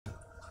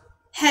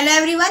Hello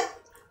everyone.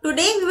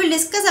 Today we will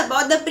discuss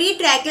about the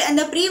pretracheal and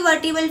the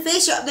prevertebral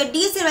fascia of the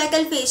deep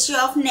cervical fascia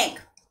of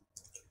neck.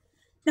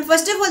 Now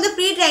first of all, the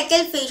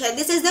pretracheal fascia.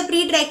 This is the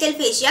pretracheal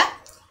fascia.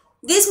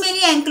 This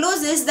mainly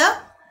encloses the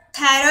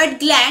thyroid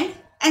gland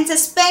and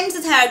suspends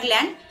the thyroid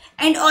gland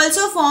and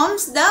also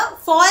forms the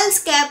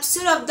false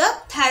capsule of the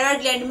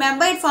thyroid gland.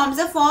 Remember, it forms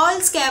the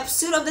false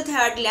capsule of the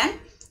thyroid gland.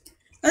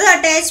 Now the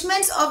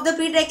attachments of the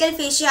pretracheal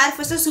fascia are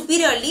first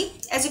superiorly,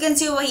 as you can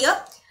see over here.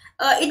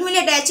 It mainly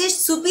attaches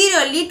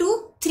superiorly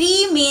to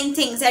three main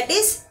things, that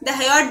is the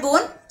hyoid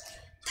bone,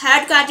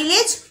 thyroid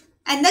cartilage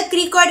and the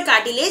cricoid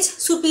cartilage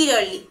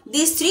superiorly.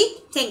 These three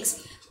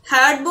things,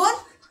 hyoid bone,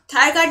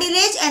 thyroid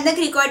cartilage and the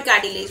cricoid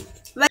cartilage.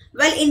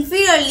 While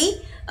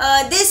inferiorly,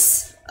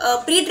 this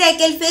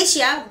pretracheal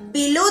fascia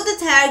below the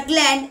thyroid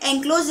gland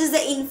encloses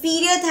the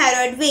inferior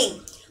thyroid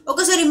vein.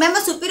 Okay, so remember,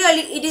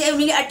 superiorly it is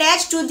only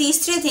attached to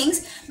these three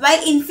things, while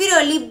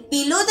inferiorly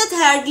below the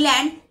thyroid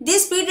gland,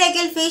 this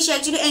pretracheal fascia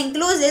actually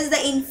encloses the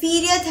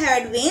inferior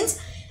thyroid veins.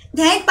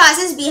 Then it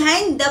passes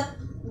behind the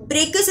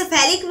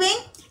brachiocephalic vein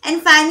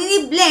and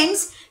finally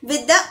blends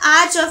with the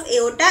arch of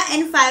aorta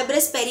and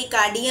fibrous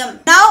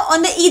pericardium. Now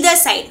on the either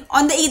side,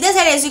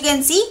 as you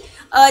can see,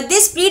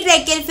 this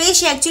pretracheal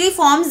fascia actually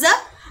forms the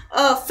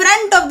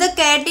front of the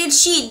carotid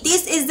sheath.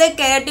 This is the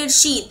carotid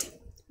sheath,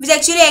 which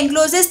actually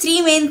encloses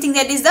three main things,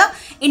 that is the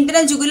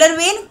internal jugular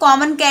vein,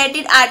 common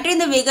carotid artery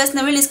and the vagus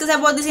nerve. We will discuss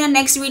about this in the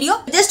next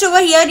video. Just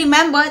over here,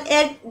 remember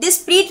that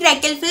this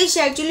pretracheal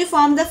fascia actually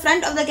forms the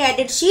front of the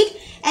carotid sheath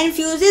and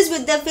fuses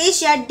with the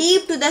fascia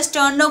deep to the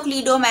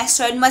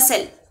sternocleidomastoid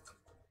muscle.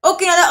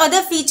 Okay, now the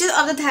other features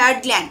of the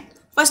thyroid gland.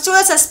 First of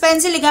all,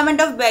 suspensory ligament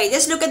of Berry.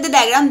 Just look at the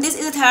diagram. This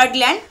is the thyroid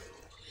gland.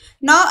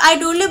 Now I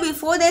told you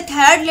before that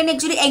thyroid gland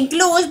actually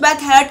enclosed by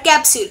thyroid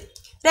capsule.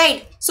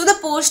 Right, so the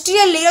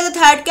posterior layer of the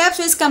thyroid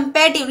capsule is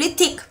comparatively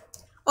thick.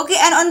 Okay,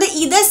 and on the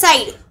either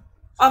side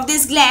of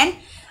this gland,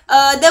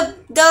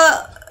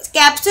 the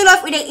capsule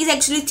of it is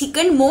actually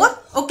thickened more.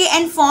 Okay,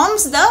 and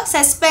forms the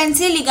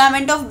suspensory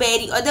ligament of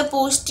Berry or the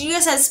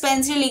posterior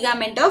suspensory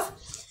ligament of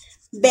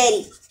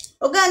Berry.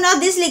 Okay, now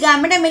this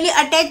ligament are mainly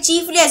attached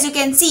chiefly, as you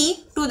can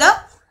see, to the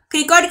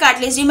cricoid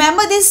cartilage.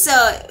 Remember, this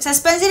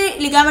suspensory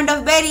ligament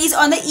of Berry is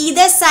on the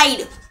either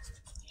side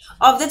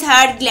of the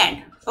thyroid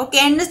gland. Okay,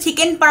 and the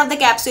thickened part of the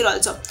capsule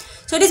also.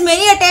 So it is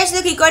mainly attached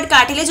to the cricoid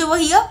cartilage over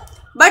here,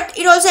 but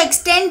it also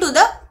extends to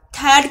the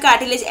thyroid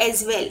cartilage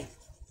as well.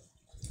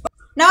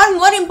 Now, one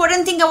more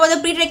important thing about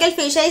the pretracheal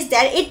fascia is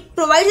that it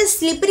provides a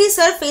slippery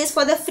surface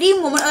for the free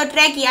movement of the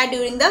trachea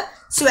during the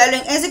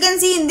swallowing. As you can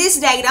see in this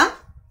diagram,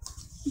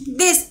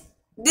 this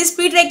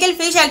pretracheal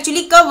fascia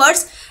actually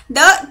covers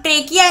the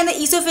trachea and the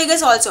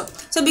esophagus also.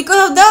 So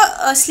because of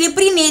the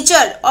slippery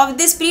nature of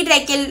this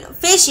pretracheal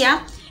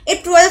fascia,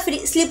 it provides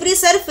a slippery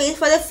surface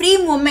for the free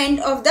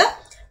movement of the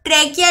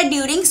trachea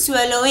during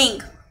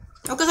swallowing.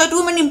 Okay, so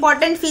two main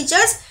important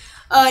features,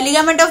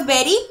 ligament of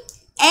Berry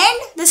and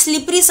the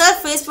slippery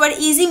surface for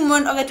easy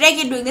movement of the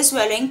trachea during the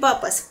swallowing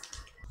purpose.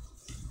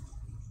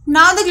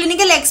 Now the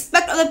clinical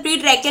aspect of the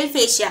pretracheal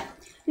fascia.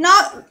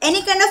 Now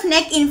any kind of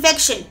neck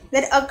infection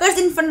that occurs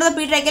in front of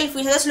the pretracheal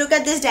fascia, just look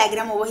at this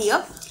diagram over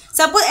here.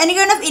 Suppose any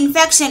kind of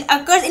infection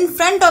occurs in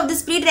front of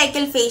this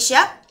pretracheal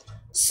fascia,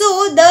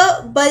 so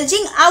the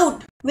bulging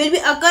out will be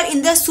occur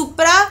in the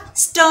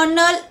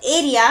suprasternal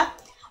area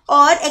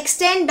or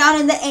extend down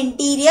in the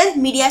anterior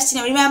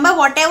mediastinum. Remember,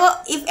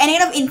 if any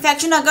kind of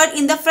infection occurred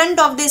in the front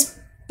of this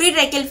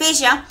pretracheal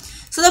fascia,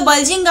 so the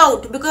bulging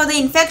out because of the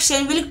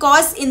infection will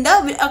occur in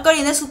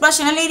the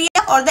suprasternal area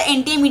or the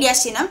anterior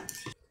mediastinum.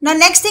 Now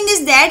next thing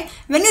is that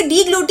when you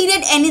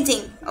deglutinate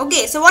anything,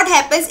 okay, so what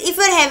happens if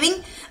you are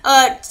having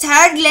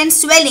thyroid gland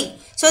swelling?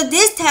 So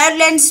this thyroid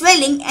gland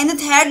swelling and the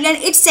thyroid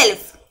gland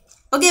itself,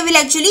 okay, will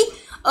actually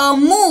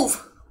move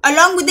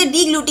along with the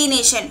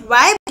deglutination.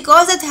 Why?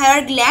 Because the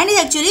thyroid gland is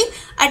actually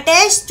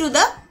attached to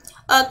the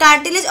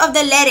cartilage of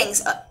the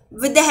larynx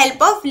with the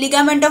help of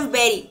ligament of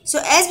Berry. So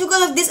as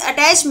because of this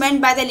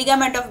attachment by the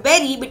ligament of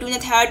Berry between the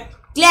thyroid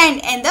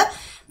gland and the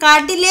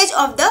cartilage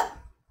of the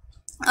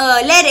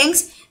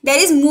larynx, there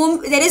is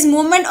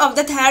movement of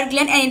the thyroid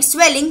gland and its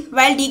swelling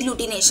while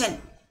deglutination.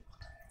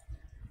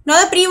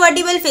 Now the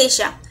prevertebral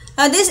fascia.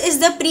 Now this is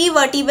the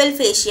prevertebral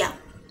fascia.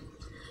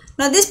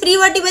 Now this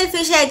prevertebral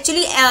fascia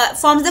actually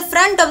forms the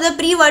front of the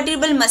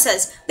prevertebral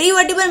muscles.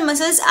 Prevertebral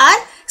muscles are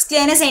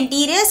scalenus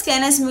anterior,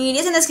 scalenus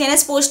medius and the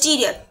scalenus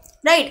posterior,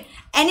 right?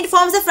 And it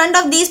forms the front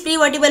of these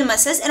prevertebral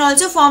muscles and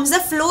also forms the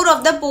floor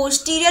of the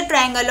posterior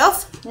triangle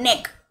of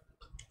neck.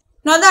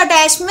 Now the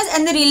attachments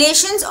and the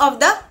relations of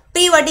the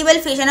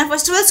prevertebral fascia. Now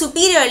first of all,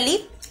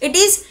 superiorly it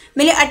is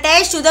mainly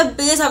attached to the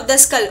base of the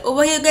skull.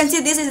 Over here you can see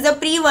this is the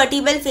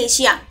prevertebral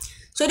fascia.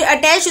 So it is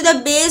attached to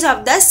the base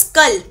of the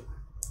skull,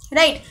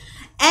 right?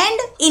 And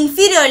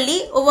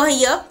inferiorly over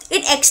here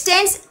it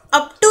extends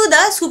up to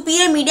the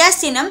superior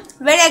mediastinum,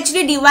 where it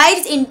actually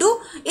divides into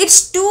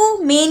its two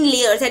main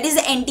layers, that is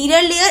the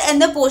anterior layer and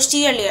the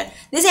posterior layer.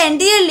 This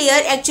anterior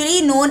layer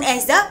actually known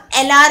as the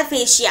alar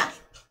fascia.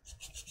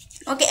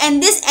 Okay,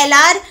 and this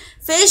alar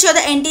fascia,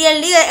 the anterior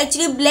layer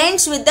actually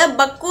blends with the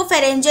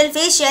buccopharyngeal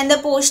fascia, and the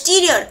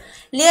posterior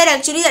layer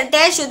actually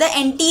attached to the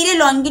anterior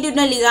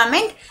longitudinal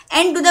ligament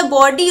and to the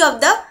body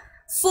of the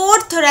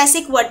fourth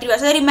thoracic vertebra.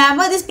 So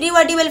remember, this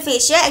prevertebral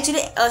fascia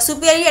actually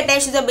superiorly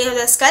attached to the base of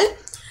the skull.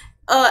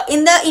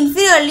 In the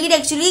inferior lead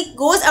actually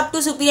goes up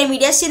to superior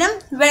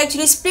mediastinum, where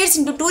actually splits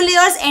into two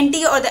layers,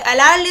 anterior or the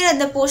alar layer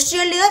and the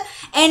posterior layer.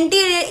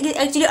 Anterior is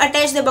actually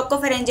attached to the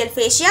buccopharyngeal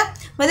fascia,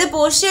 but the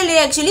posterior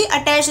layer actually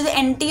attached to the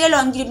anterior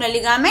longitudinal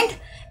ligament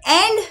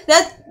and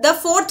the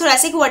fourth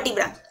thoracic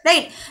vertebra.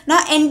 Right,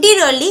 now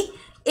anteriorly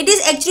it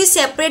is actually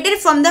separated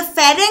from the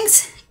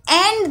pharynx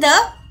and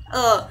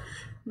the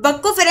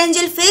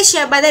buccopharyngeal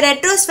fascia by the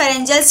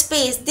retropharyngeal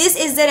space. This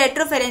is the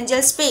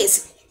retropharyngeal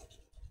space.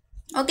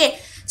 Okay,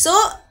 so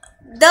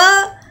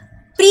the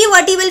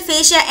prevertebral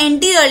fascia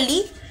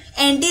anteriorly,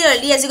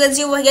 as you can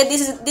see over here,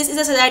 this is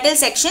the sagittal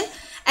section,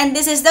 and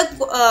this is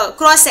the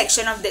cross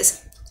section of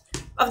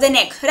the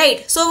neck,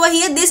 right? So over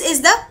here, this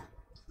is the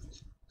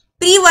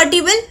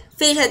prevertebral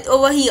fascia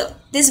over here.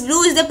 This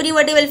blue is the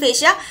prevertebral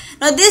fascia.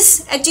 Now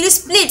this actually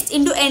splits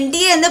into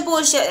anterior and the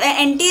posterior.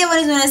 Anterior one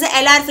is known as the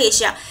alar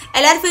fascia.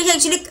 Alar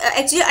fascia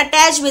actually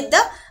attached with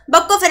the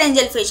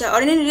buccopharyngeal fascia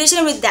or in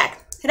relation with that,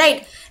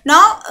 right?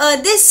 Now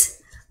this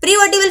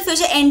prevertebral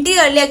fascia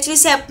anteriorly actually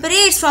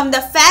separates from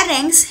the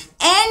pharynx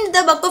and the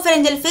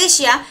buccopharyngeal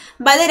fascia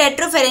by the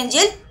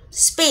retropharyngeal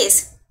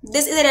space.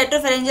 This is the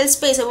retropharyngeal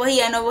space over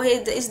here, and over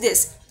here is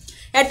this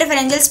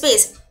retropharyngeal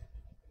space.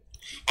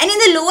 And in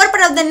the lower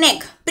part of the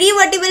neck,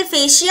 prevertebral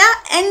fascia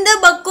and the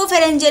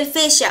buccopharyngeal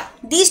fascia,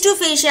 these two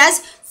fascias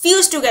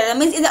fuse together.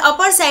 Means in the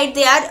upper side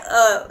they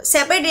are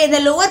separated, in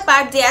the lower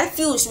part they are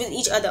fused with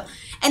each other,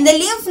 and the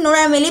lymph node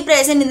are mainly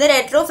present in the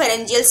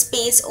retropharyngeal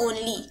space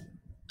only.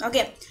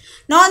 Okay.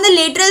 Now on the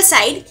lateral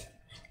side,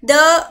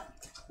 the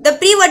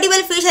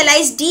prevertebral fascia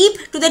lies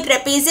deep to the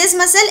trapezius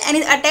muscle and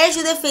is attached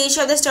to the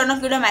fascia of the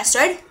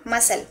sternocleidomastoid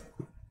muscle.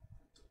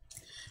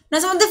 Now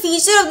some of the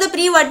features of the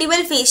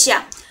prevertebral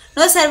fascia.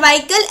 Now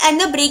cervical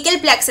and the brachial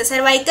plexus, and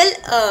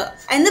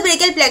the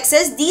brachial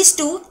plexus, these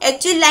two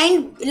actually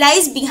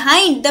lies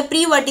behind the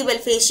prevertebral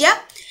fascia,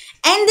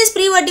 and this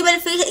prevertebral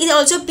fascia is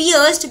also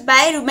pierced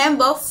by,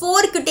 remember,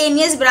 4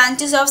 cutaneous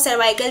branches of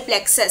cervical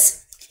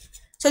plexus.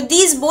 So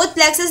these both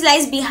plexus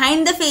lies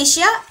behind the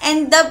fascia,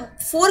 and the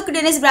 4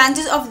 cutaneous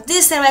branches of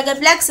this cervical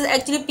plexus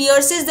actually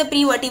pierces the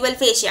prevertebral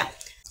fascia.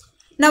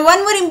 Now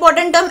one more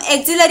important term,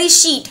 axillary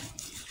sheet.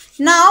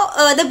 Now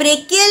the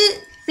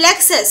brachial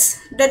plexus,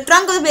 the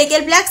trunk of the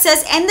brachial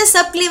plexus and the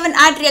subclavian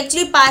artery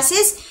actually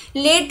passes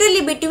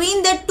laterally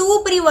between the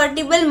two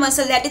prevertebral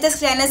muscles, that is the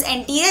scalenus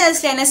anterior and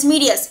scalenus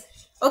medius.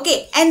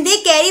 Okay, and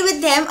they carry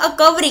with them a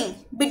covering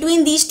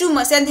between these two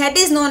muscles, and that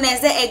is known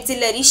as the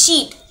axillary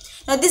sheet.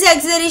 Now this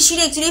axillary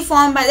sheet actually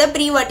formed by the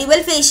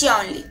prevertebral fascia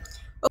only.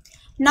 Okay.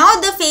 Now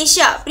the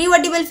fascia,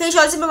 prevertebral fascia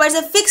also provides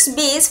a fixed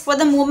base for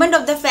the movement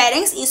of the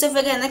pharynx,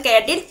 esophagus and the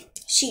carotid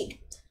sheet.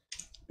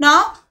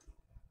 Now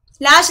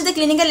last is the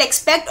clinical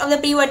aspect of the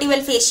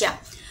prevertebral fascia.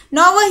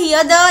 Now over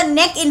here the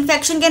neck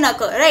infection can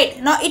occur,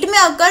 right? Now it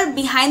may occur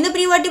behind the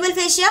prevertebral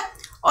fascia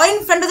or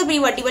in front of the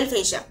prevertebral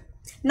fascia.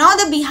 Now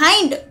the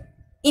behind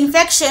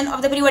infection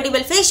of the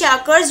prevertebral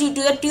fascia occurs due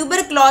to the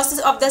tuberculosis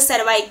of the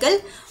cervical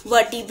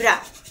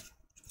vertebra.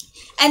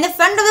 And the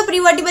front of the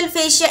prevertebral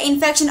fascia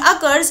infection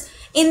occurs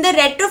in the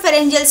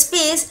retropharyngeal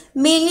space,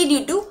 mainly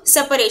due to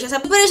suppuration.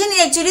 Suppuration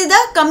is actually the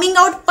coming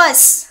out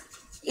pus,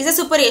 is a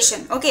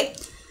suppuration. Okay.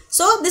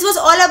 So this was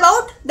all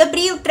about the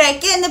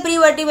pretracheal and the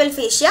prevertebral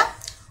fascia.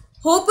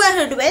 Hope you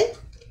understood well.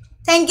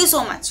 Thank you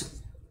so much.